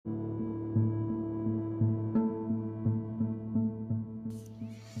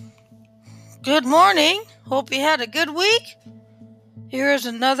Good morning. Hope you had a good week. Here is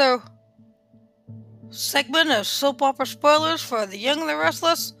another segment of soap opera spoilers for The Young and the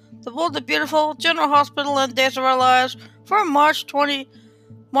Restless, The Bold and the Beautiful, General Hospital, and Days of Our Lives for March 2nd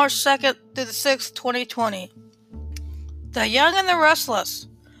through the 6th, 2020. The Young and the Restless.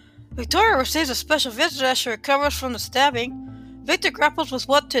 Victoria receives a special visit as she recovers from the stabbing. Victor grapples with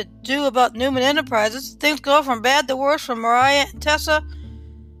what to do about Newman Enterprises. Things go from bad to worse for Mariah and Tessa,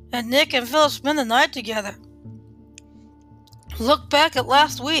 and Nick and Phyllis spend the night together. Look back at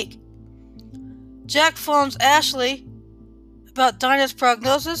last week. Jack phones Ashley about Dinah's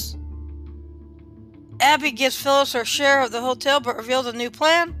prognosis. Abby gives Phyllis her share of the hotel but reveals a new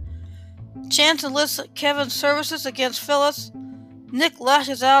plan. Chance enlists Kevin's services against Phyllis. Nick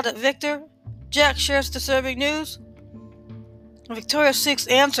lashes out at Victor. Jack shares disturbing news. Victoria seeks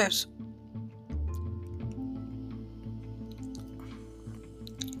answers.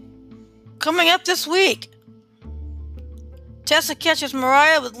 Coming up this week, Tessa catches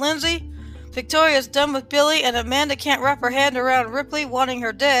Mariah with Lindsay. Victoria is done with Billy, and Amanda can't wrap her hand around Ripley, wanting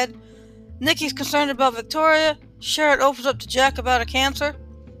her dead. Nikki's concerned about Victoria. Sharon opens up to Jack about a cancer.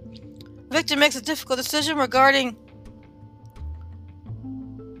 Victor makes a difficult decision regarding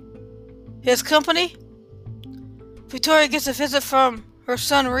his company. Victoria gets a visit from her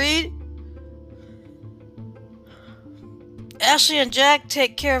son Reed. Ashley and Jack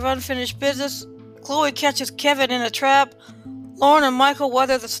take care of unfinished business. Chloe catches Kevin in a trap. Lauren and Michael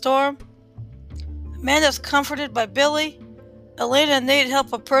weather the storm. Amanda's comforted by Billy. Elena and Nate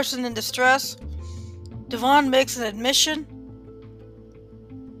help a person in distress. Devon makes an admission.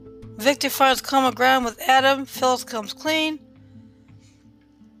 Victor finds common ground with Adam. Phyllis comes clean.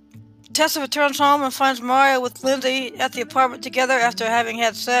 Tessa returns home and finds Mariah with Lindsay at the apartment together after having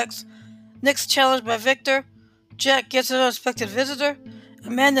had sex. Nick's challenged by Victor. Jack gets an unexpected visitor.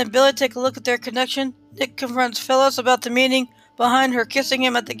 Amanda and Billy take a look at their connection. Nick confronts Phyllis about the meaning behind her kissing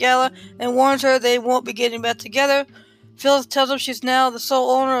him at the gala and warns her they won't be getting back together. Phyllis tells him she's now the sole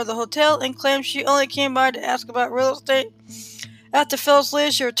owner of the hotel and claims she only came by to ask about real estate. After Phyllis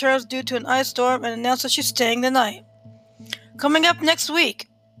leaves, she returns due to an ice storm and announces she's staying the night. Coming up next week,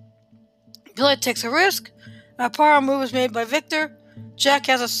 Billy takes a risk. A power move is made by Victor. Jack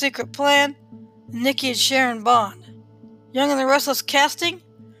has a secret plan. Nikki and Sharon bond. Young and the Restless casting.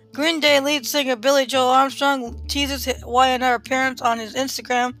 Green Day lead singer Billy Joel Armstrong teases YNR appearance on his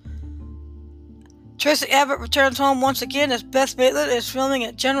Instagram. Tracy Abbott returns home once again as Beth Maitland is filming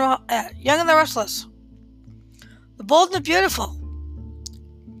at Young and the Restless. The Bold and the Beautiful.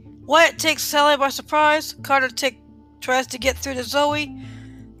 Wyatt takes Sally by surprise. Carter tries to get through to Zoe.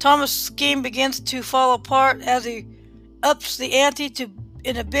 Thomas' scheme begins to fall apart as he ups the ante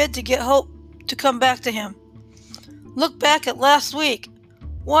in a bid to get Hope to come back to him. Look back at last week.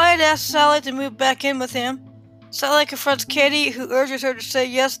 Wyatt asks Sally to move back in with him. Sally confronts Katie, who urges her to say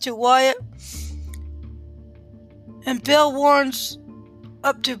yes to Wyatt. And Bill warns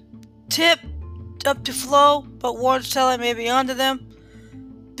up to Flo, but warns Sally may be onto them.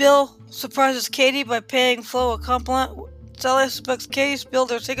 Bill surprises Katie by paying Flo a compliment. Sally suspects Katie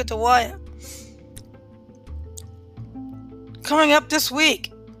spilled her secret to Wyatt. Coming up this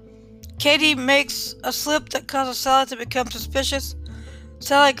week, Katie makes a slip that causes Sally to become suspicious.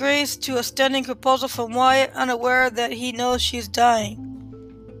 Sally agrees to a stunning proposal from Wyatt, unaware that he knows she's dying.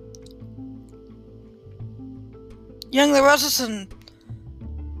 Young the Restless and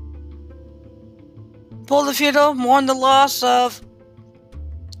Bold and Beautiful mourn the loss of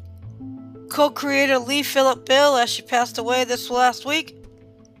co-creator Lee Phillip Bill as she passed away this last week.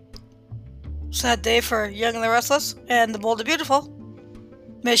 Sad day for Young and the Restless and the Bold and Beautiful.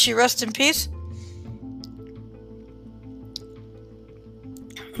 May she rest in peace.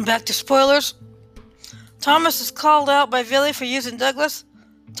 Back to spoilers. Thomas is called out by Billy for using Douglas.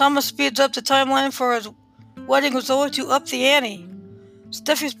 Thomas speeds up the timeline for his wedding with Zoe to up the ante.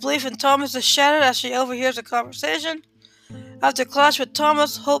 Steffi's belief in Thomas is shattered as she overhears a conversation. After a clash with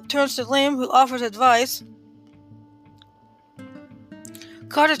Thomas, Hope turns to Liam, who offers advice.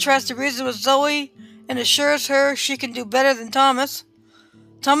 Carter tries to reason with Zoe and assures her she can do better than Thomas.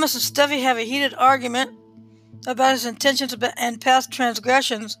 Thomas and Steffi have a heated argument about his intentions and past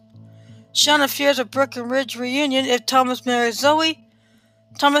transgressions. Shauna fears a Breckenridge reunion if Thomas marries Zoe.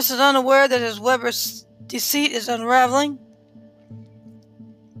 Thomas is unaware that his Weber's deceit is unraveling.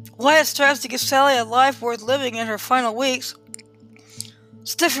 Wyatt strives to give Sally a life worth living in her final weeks.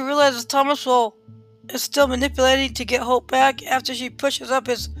 Steffi realizes Thomas is still manipulating to get Hope back. After she pushes up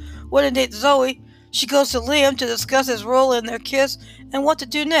his wedding date Zoe, she goes to Liam to discuss his role in their kiss and what to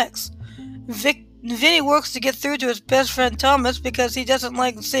do next. Vinny works to get through to his best friend Thomas because he doesn't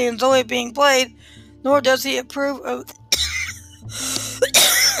like seeing Zoe being played, nor does he approve of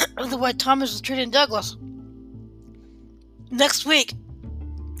the way Thomas is treating Douglas. Next week,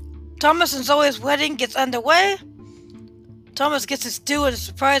 Thomas and Zoe's wedding gets underway. Thomas gets his due in a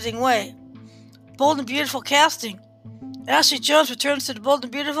surprising way. Bold and Beautiful casting. Ashley Jones returns to the Bold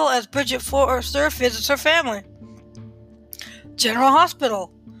and Beautiful as Bridget Forrester visits her family. General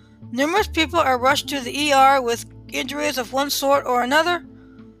Hospital. Numerous people are rushed to the ER with injuries of one sort or another.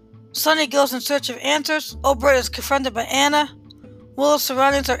 Sonny goes in search of answers. Obert is confronted by Anna. Willow's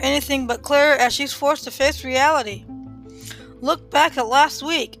surroundings are anything but clear as she's forced to face reality. Look back at last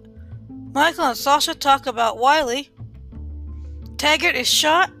week. Michael and Sasha talk about Wiley. Taggart is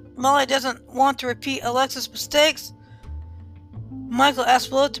shot. Molly doesn't want to repeat Alexis' mistakes. Michael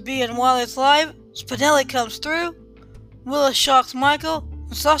asks Willow to be in Wiley's life. Spinelli comes through. Willow shocks Michael,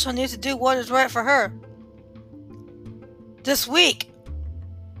 and Sasha needs to do what is right for her. This week,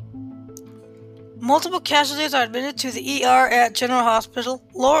 multiple casualties are admitted to the ER at General Hospital.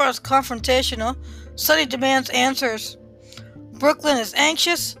 Laura is confrontational. Sonny demands answers. Brooklyn is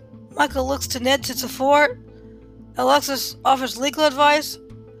anxious. Michael looks to Ned to support. Alexis offers legal advice.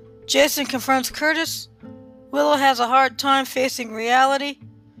 Jason confronts Curtis. Willow has a hard time facing reality.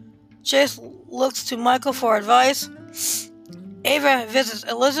 Chase looks to Michael for advice. Ava visits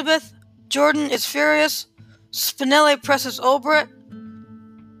Elizabeth. Jordan is furious. Spinelli presses Obert.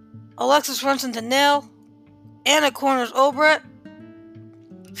 Alexis runs into Nell. Anna corners Obert.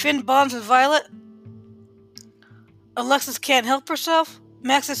 Finn bonds with Violet. Alexis can't help herself.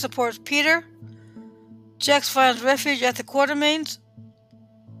 Maxie supports Peter. Jax finds refuge at the Quartermains.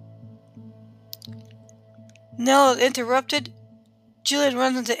 Nell is interrupted. Julian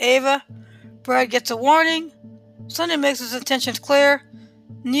runs into Ava. Brad gets a warning. Sonny makes his intentions clear.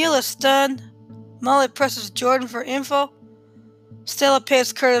 Neil is stunned. Molly presses Jordan for info. Stella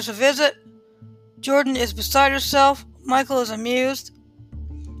pays Curtis a visit. Jordan is beside herself. Michael is amused.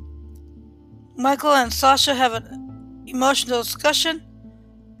 Michael and Sasha have an emotional discussion.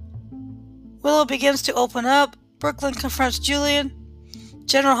 Willow begins to open up. Brooklyn confronts Julian.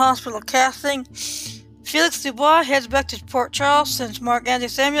 General Hospital casting. Felix Dubois heads back to Port Charles since Mark Andy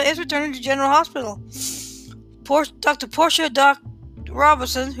Samuel is returning to General Hospital. Dr. Portia Doc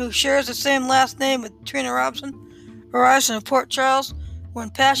Robinson, who shares the same last name with Trina Robinson, arrives in Port Charles when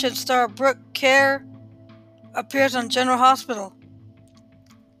Passion star Brooke Kerr appears on General Hospital.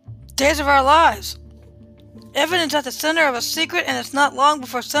 Days of Our Lives. Evan is at the center of a secret, and it's not long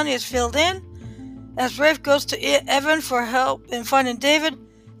before Sonny is filled in. As Rafe goes to Evan for help in finding David,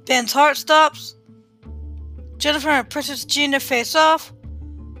 Ben's heart stops. Jennifer and Princess Gina face off,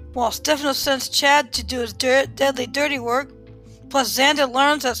 while Stefano sends Chad to do his deadly dirty work. Plus, Xander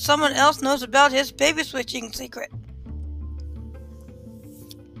learns that someone else knows about his baby switching secret.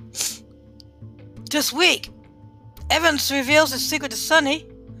 This week, Evans reveals his secret to Sonny.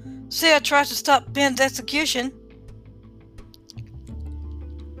 Sarah tries to stop Ben's execution.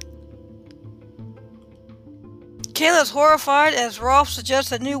 Kayla is horrified as Rolf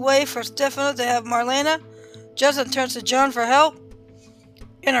suggests a new way for Stefano to have Marlena. Justin turns to John for help.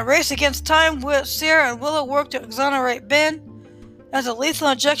 In a race against time, Sarah and Willow work to exonerate Ben. As a lethal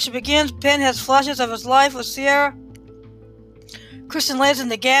injection begins, Ben has flashes of his life with Sierra. Kristen lays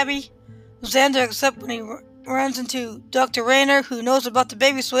into Gabby. Xander accepts when he runs into Dr. Rayner, who knows about the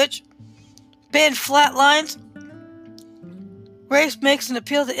baby switch. Ben flatlines. Rafe makes an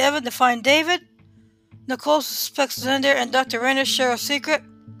appeal to Evan to find David. Nicole suspects Xander and Dr. Rayner share a secret.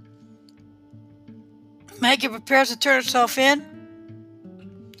 Maggie prepares to turn herself in.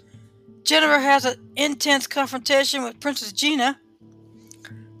 Jennifer has an intense confrontation with Princess Gina.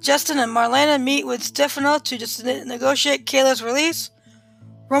 Justin and Marlena meet with Stefano to negotiate Kayla's release.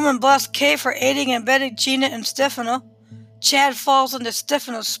 Roman blasts Kay for aiding and abetting Gina and Stefano. Chad falls under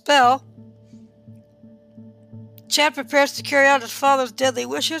Stefano's spell. Chad prepares to carry out his father's deadly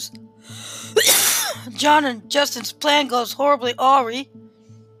wishes. John and Justin's plan goes horribly awry.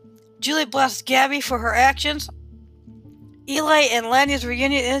 Julie blasts Gabby for her actions. Eli and Lanny's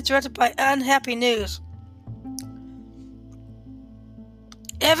reunion is interrupted by unhappy news.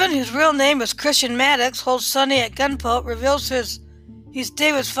 Evan, whose real name is Christian Maddox, holds Sonny at gunpoint, reveals he's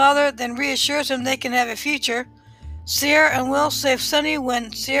David's father, then reassures him they can have a future. Sierra and Will save Sonny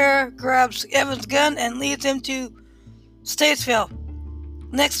when Sierra grabs Evan's gun and leads him to Statesville.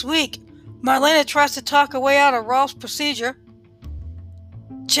 Next week, Marlena tries to talk her way out of Rolf's procedure.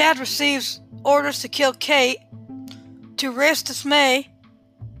 Chad receives orders to kill Kate. To Rafe's dismay,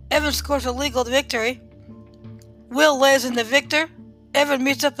 Evan scores a legal victory. Will lays into Victor. Evan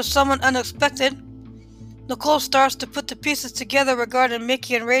meets up with someone unexpected. Nicole starts to put the pieces together regarding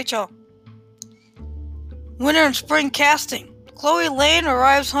Mickey and Rachel. Winter and spring casting. Chloe Lane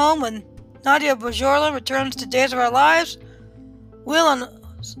arrives home when Nadia Bajorlin returns to Days of Our Lives. Will and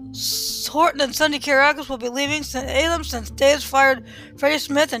Horton and Sunday Karagas will be leaving Salem since Days fired Freddie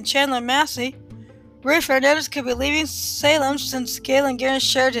Smith and Chandler Massey. Ray Fernandez could be leaving Salem since Galen Guerin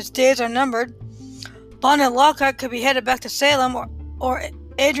shared his days are numbered. Bond and Lockhart could be headed back to Salem, or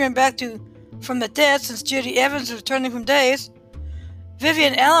Adrian back from the dead since Judy Evans is returning from Days.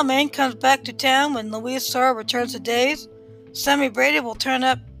 Vivian Alamain comes back to town when Louise Sorrell returns to Days. Sammy Brady will turn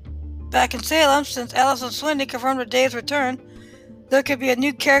up back in Salem since Allison Swindy confirmed her Days return. There could be a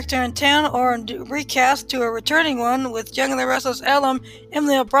new character in town or a recast to a returning one, with Young and the Restless alum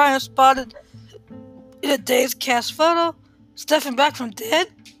Emily O'Brien spotted in a Days cast photo. Stephen back from Dead.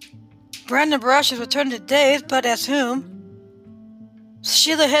 Brandon Brush is returning to Days, but as whom?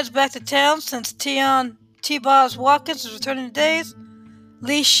 Sheila heads back to town since T-Boz Watkins is returning to Days.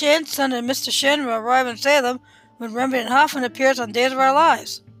 Lee Shin, son of Mr. Shin, will arrive in Salem when Rembrandt Hoffman appears on Days of Our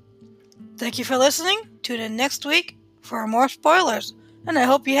Lives. Thank you for listening. Tune in next week for more spoilers, and I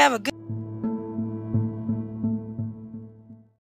hope you have a good